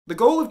The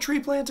goal of tree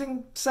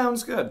planting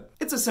sounds good.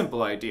 It's a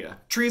simple idea.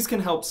 Trees can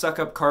help suck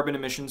up carbon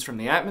emissions from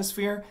the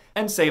atmosphere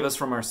and save us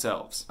from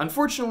ourselves.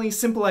 Unfortunately,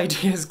 simple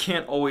ideas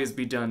can't always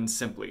be done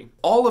simply.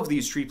 All of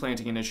these tree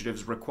planting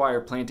initiatives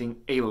require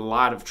planting a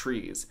lot of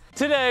trees.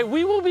 Today,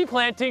 we will be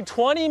planting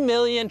 20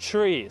 million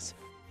trees.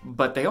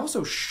 But they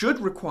also should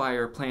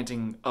require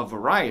planting a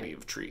variety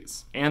of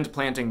trees, and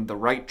planting the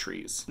right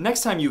trees.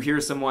 Next time you hear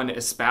someone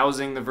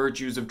espousing the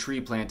virtues of tree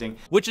planting,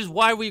 which is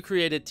why we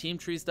created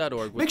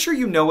teamtrees.org, make sure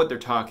you know what they're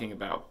talking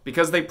about,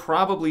 because they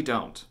probably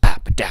don't.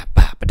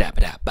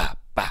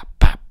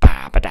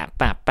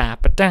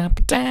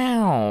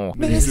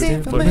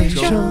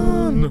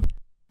 Misinformation.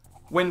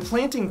 When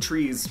planting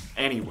trees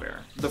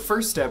anywhere, the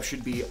first step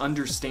should be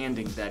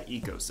understanding that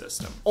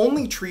ecosystem.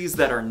 Only trees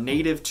that are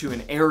native to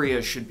an area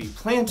should be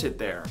planted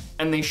there,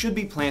 and they should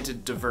be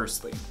planted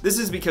diversely. This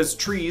is because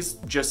trees,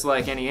 just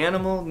like any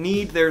animal,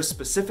 need their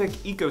specific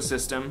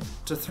ecosystem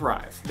to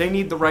thrive. They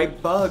need the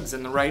right bugs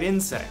and the right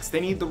insects. They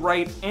need the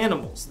right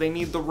animals. They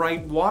need the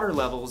right water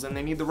levels, and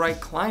they need the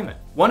right climate.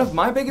 One of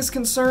my biggest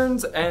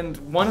concerns, and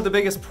one of the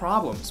biggest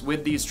problems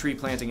with these tree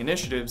planting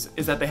initiatives,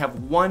 is that they have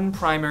one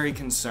primary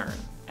concern,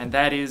 and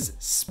that is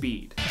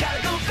speed.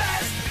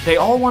 They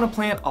all want to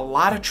plant a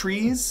lot of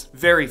trees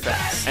very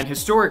fast. And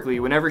historically,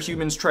 whenever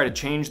humans try to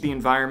change the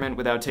environment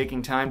without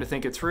taking time to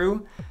think it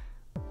through,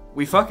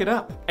 we fuck it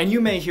up. And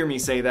you may hear me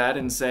say that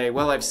and say,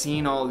 well, I've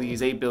seen all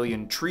these 8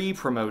 billion tree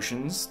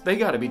promotions. They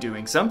gotta be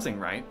doing something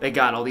right. They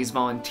got all these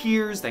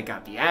volunteers, they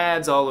got the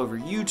ads all over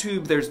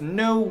YouTube. There's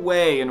no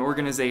way an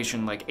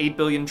organization like 8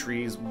 billion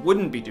trees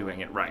wouldn't be doing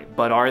it right.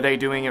 But are they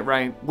doing it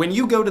right? When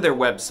you go to their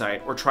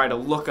website or try to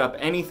look up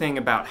anything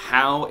about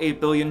how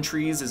 8 billion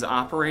trees is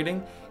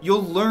operating,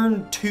 you'll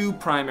learn two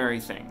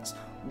primary things.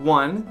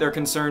 One, they're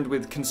concerned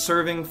with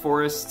conserving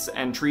forests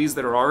and trees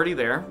that are already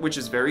there, which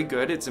is very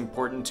good. It's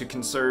important to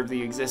conserve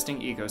the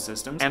existing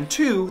ecosystems. And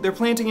two, they're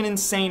planting an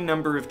insane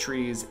number of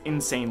trees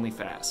insanely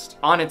fast.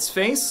 On its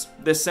face,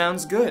 this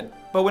sounds good.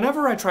 But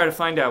whenever I try to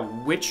find out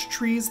which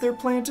trees they're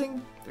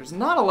planting, there's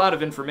not a lot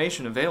of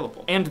information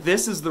available. And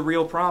this is the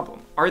real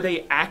problem. Are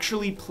they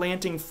actually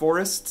planting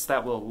forests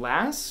that will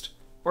last?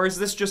 Or is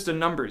this just a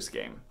numbers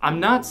game? I'm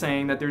not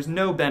saying that there's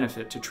no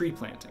benefit to tree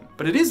planting,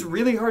 but it is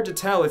really hard to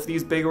tell if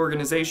these big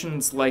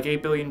organizations like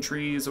 8 Billion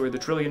Trees or the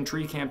Trillion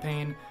Tree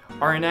Campaign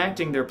are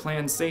enacting their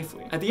plans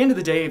safely. At the end of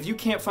the day, if you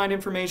can't find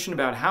information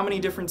about how many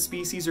different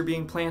species are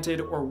being planted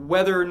or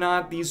whether or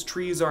not these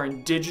trees are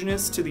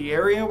indigenous to the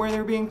area where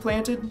they're being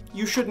planted,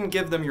 you shouldn't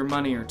give them your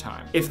money or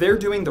time. If they're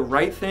doing the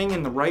right thing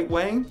in the right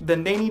way,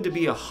 then they need to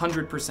be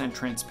 100%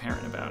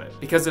 transparent about it.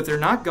 Because if they're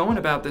not going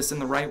about this in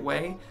the right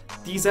way,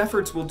 these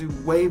efforts will do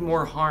way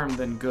more harm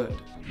than good.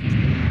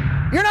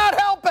 You're not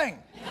helping!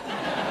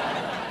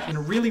 In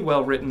a really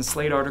well-written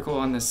Slate article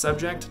on this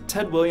subject,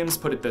 Ted Williams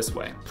put it this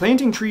way: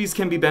 planting trees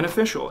can be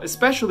beneficial,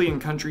 especially in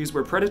countries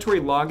where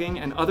predatory logging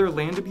and other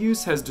land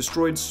abuse has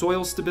destroyed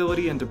soil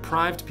stability and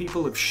deprived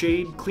people of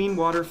shade, clean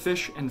water,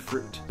 fish, and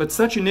fruit. But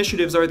such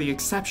initiatives are the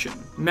exception.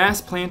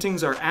 Mass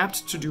plantings are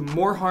apt to do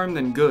more harm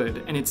than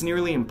good, and it's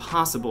nearly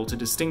impossible to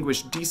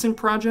distinguish decent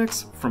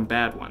projects from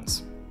bad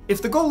ones.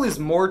 If the goal is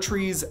more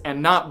trees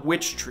and not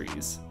which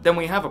trees, then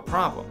we have a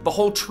problem. The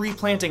whole tree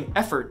planting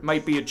effort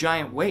might be a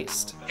giant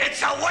waste.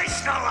 It's a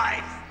waste of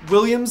life!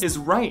 Williams is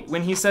right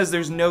when he says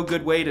there's no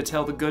good way to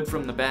tell the good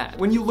from the bad.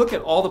 When you look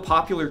at all the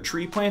popular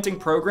tree planting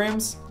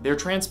programs, their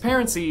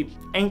transparency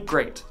ain't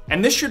great.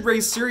 And this should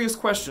raise serious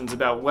questions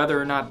about whether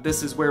or not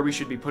this is where we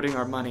should be putting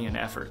our money and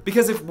effort.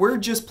 Because if we're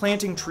just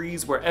planting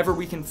trees wherever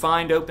we can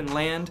find open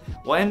land,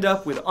 we'll end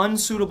up with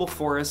unsuitable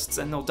forests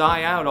and they'll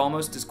die out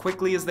almost as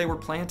quickly as they were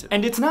planted.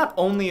 And it's not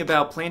only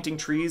about planting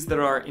trees that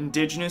are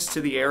indigenous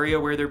to the area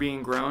where they're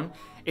being grown,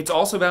 it's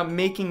also about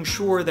making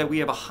sure that we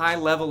have a high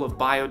level of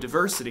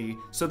biodiversity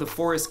so the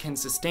forest can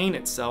sustain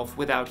itself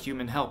without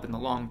human help in the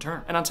long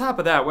term. And on top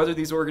of that, whether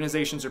these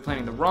organizations are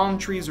planting the wrong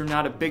trees or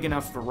not a big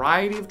enough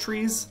variety of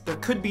trees, there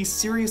could be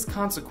serious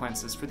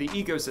consequences for the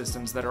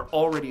ecosystems that are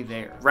already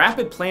there.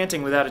 Rapid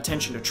planting without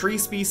attention to tree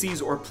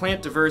species or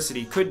plant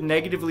diversity could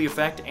negatively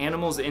affect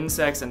animals,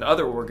 insects, and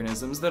other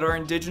organisms that are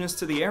indigenous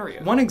to the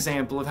area. One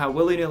example of how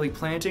willy-nilly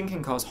planting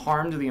can cause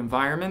harm to the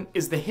environment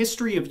is the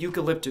history of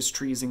eucalyptus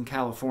trees in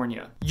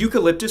California.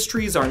 Eucalyptus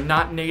trees are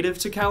not native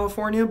to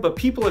California, but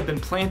people have been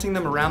planting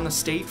them around the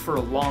state for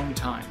a long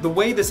time. The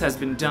way this has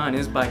been done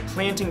is by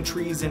planting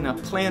trees in a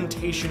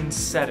plantation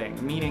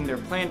setting, meaning they're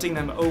planting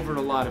them over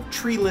a lot of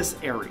treeless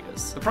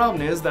areas. The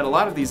problem is that a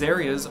lot of these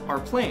areas are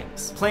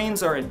plains.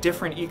 Plains are a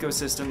different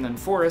ecosystem than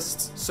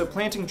forests, so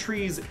planting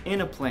trees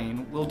in a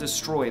plain will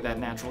destroy that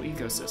natural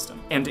ecosystem.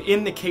 And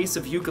in the case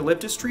of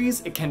eucalyptus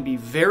trees, it can be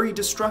very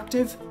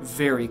destructive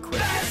very quickly.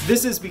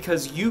 This is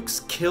because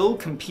eucs kill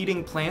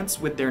competing plants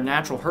with their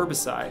natural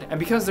herbicide, and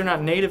because they're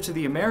not native to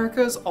the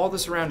Americas, all the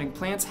surrounding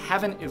plants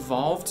haven't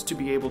evolved to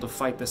be able to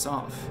fight this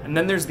off. And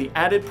then there's the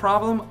added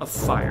problem of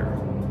fire.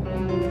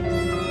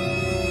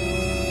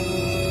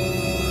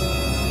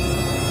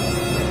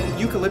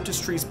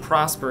 Eucalyptus trees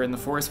prosper in the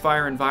forest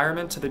fire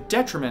environment to the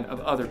detriment of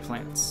other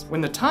plants.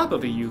 When the top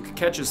of a euc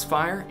catches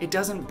fire, it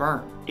doesn't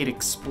burn. it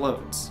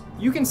explodes.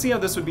 You can see how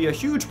this would be a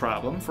huge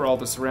problem for all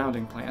the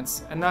surrounding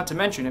plants, and not to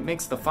mention it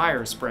makes the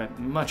fire spread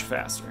much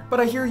faster. But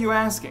I hear you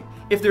asking,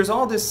 if there's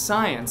all this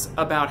science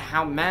about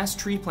how mass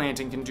tree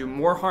planting can do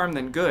more harm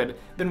than good,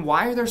 then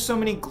why are there so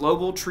many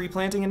global tree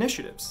planting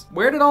initiatives?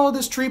 Where did all of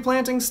this tree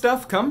planting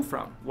stuff come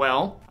from?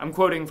 Well, I'm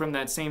quoting from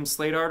that same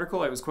Slate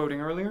article I was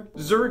quoting earlier.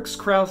 Zurich's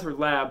Crowther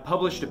lab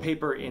published a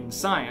paper in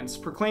Science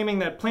proclaiming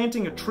that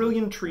planting 1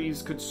 trillion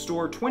trees could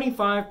store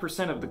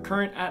 25% of the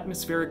current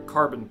atmospheric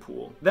carbon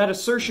pool. That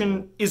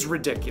assertion is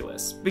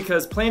ridiculous,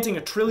 because planting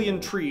 1 trillion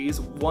trees,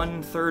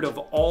 1/3 of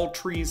all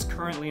trees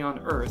currently on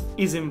Earth,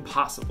 is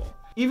impossible.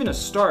 Even a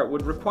start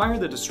would require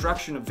the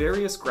destruction of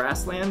various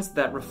grasslands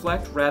that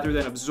reflect rather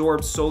than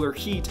absorb solar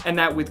heat, and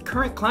that with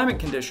current climate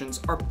conditions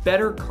are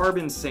better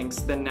carbon sinks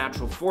than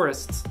natural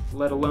forests,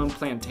 let alone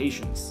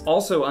plantations.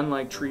 Also,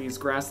 unlike trees,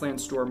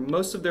 grasslands store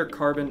most of their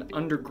carbon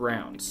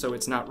underground, so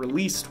it's not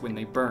released when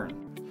they burn.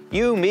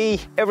 You,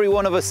 me, every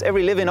one of us,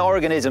 every living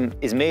organism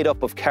is made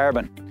up of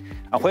carbon.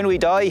 And when we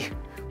die,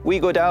 we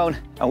go down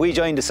and we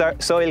join the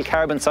soil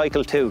carbon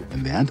cycle too.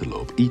 And the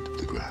antelope eat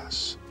the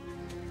grass.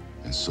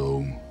 And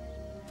so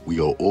we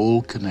are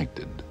all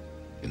connected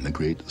in the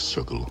great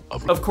circle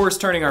of... Of course,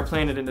 turning our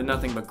planet into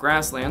nothing but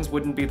grasslands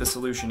wouldn't be the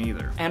solution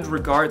either. And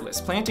regardless,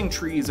 planting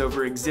trees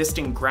over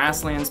existing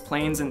grasslands,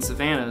 plains, and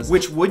savannas,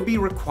 which would be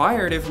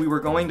required if we were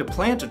going to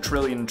plant 1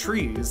 trillion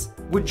trees,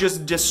 would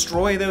just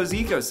destroy those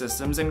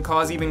ecosystems and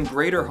cause even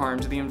greater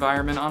harm to the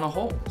environment on a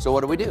whole. So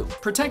what do we do?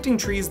 Protecting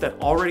trees that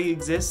already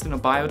exist in a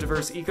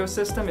biodiverse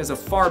ecosystem is a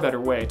far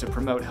better way to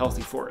promote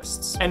healthy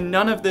forests. And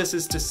none of this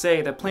is to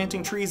say that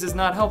planting trees is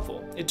not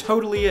helpful. It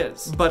totally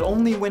is, but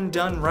only when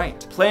done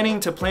right. Planning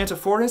to plant a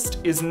forest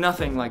is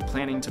nothing like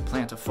planning to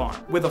plant a farm.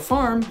 With a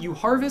farm, you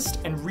harvest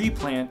and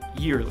replant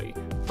yearly,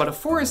 but a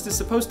forest is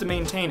supposed to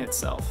maintain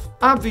itself.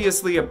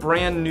 Obviously, a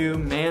brand new,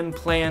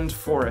 man-planned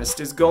forest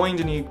is going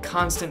to need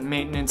constant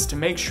maintenance to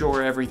make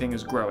sure everything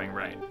is growing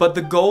right. But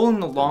the goal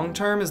in the long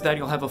term is that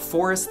you'll have a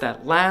forest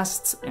that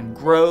lasts and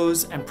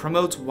grows and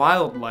promotes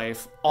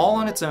wildlife all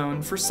on its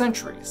own for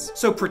centuries.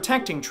 So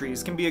protecting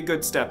trees can be a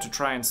good step to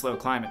try and slow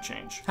climate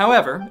change.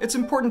 However, it's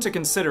important to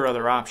consider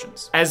other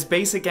options. As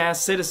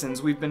basic-ass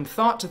citizens, we've been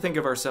taught to think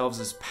of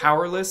ourselves as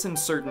powerless in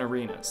certain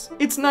arenas.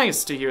 It's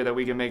nice to hear that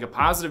we can make a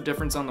positive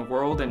difference on the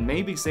world and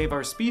maybe save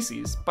our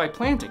species by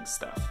planting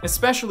stuff,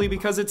 especially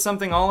because it's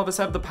something all of us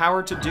have the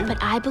power to do.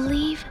 But I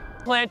believe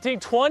Planting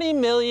 20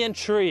 million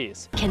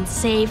trees can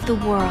save the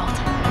world.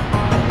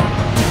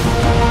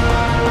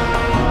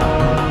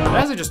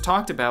 As I just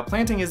talked about,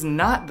 planting is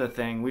not the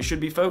thing we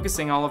should be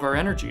focusing all of our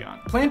energy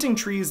on. Planting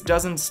trees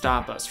doesn't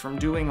stop us from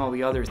doing all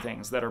the other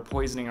things that are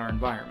poisoning our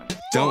environment.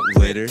 Don't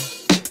litter.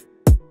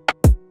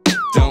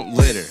 Don't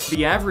litter.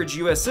 The average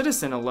US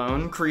citizen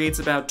alone creates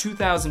about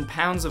 2,000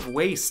 pounds of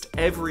waste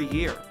every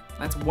year.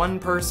 That's one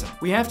person.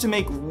 We have to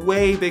make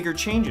way bigger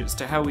changes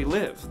to how we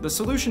live. The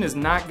solution is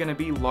not going to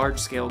be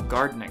large-scale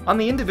gardening. On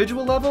the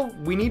individual level,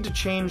 we need to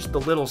change the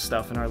little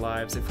stuff in our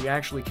lives if we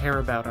actually care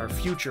about our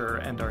future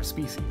and our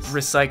species.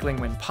 Recycling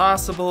when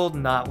possible,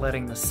 not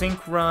letting the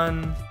sink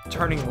run,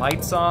 turning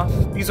lights off.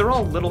 These are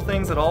all little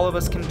things that all of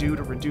us can do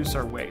to reduce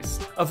our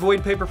waste.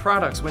 Avoid paper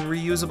products when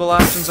reusable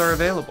options are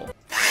available.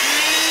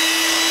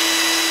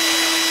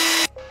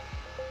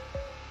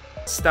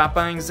 Stop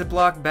buying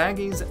Ziploc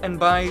baggies and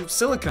buy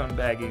silicone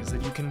baggies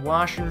that you can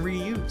wash and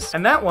reuse.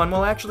 And that one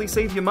will actually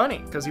save you money,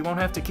 because you won't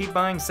have to keep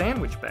buying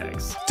sandwich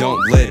bags. Don't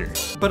litter.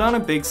 But on a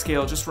big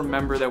scale, just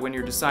remember that when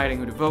you're deciding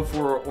who to vote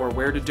for or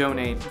where to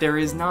donate, there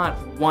is not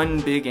one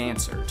big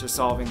answer to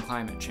solving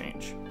climate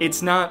change.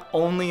 It's not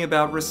only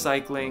about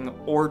recycling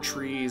or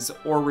trees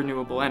or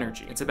renewable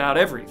energy. It's about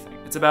everything.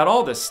 It's about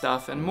all this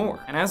stuff and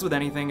more. And as with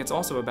anything, it's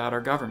also about our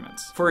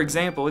governments. For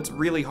example, it's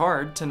really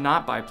hard to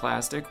not buy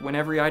plastic when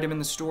every item in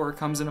the store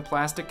comes in a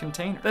plastic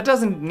container. That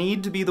doesn't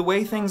need to be the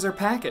way things are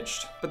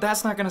packaged, but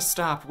that's not going to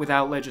stop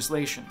without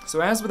legislation.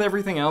 So as with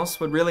everything else,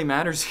 what really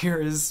matters here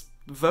is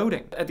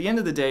voting. At the end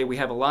of the day, we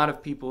have a lot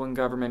of people in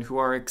government who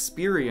are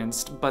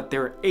experienced, but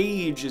their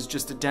age is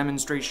just a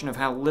demonstration of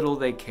how little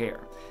they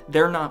care.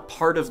 They're not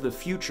part of the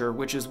future,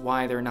 which is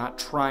why they're not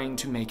trying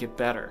to make it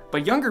better.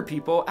 But younger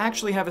people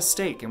actually have a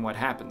stake in what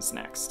happens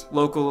next.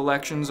 Local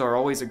elections are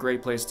always a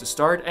great place to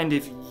start, and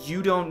if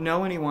you don't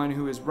know anyone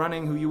who is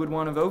running who you would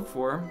want to vote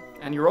for,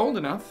 and you're old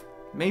enough,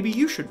 maybe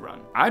you should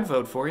run. I'd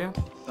vote for you.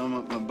 Thumb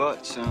up my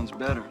butt sounds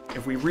better.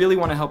 If we really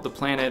want to help the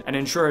planet and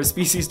ensure our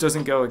species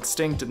doesn't go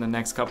extinct in the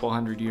next couple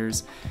hundred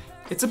years,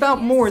 it's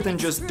about more than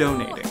just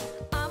donating.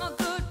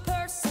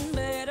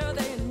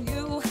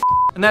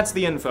 And that's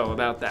the info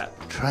about that.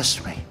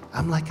 Trust me,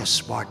 I'm like a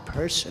smart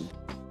person.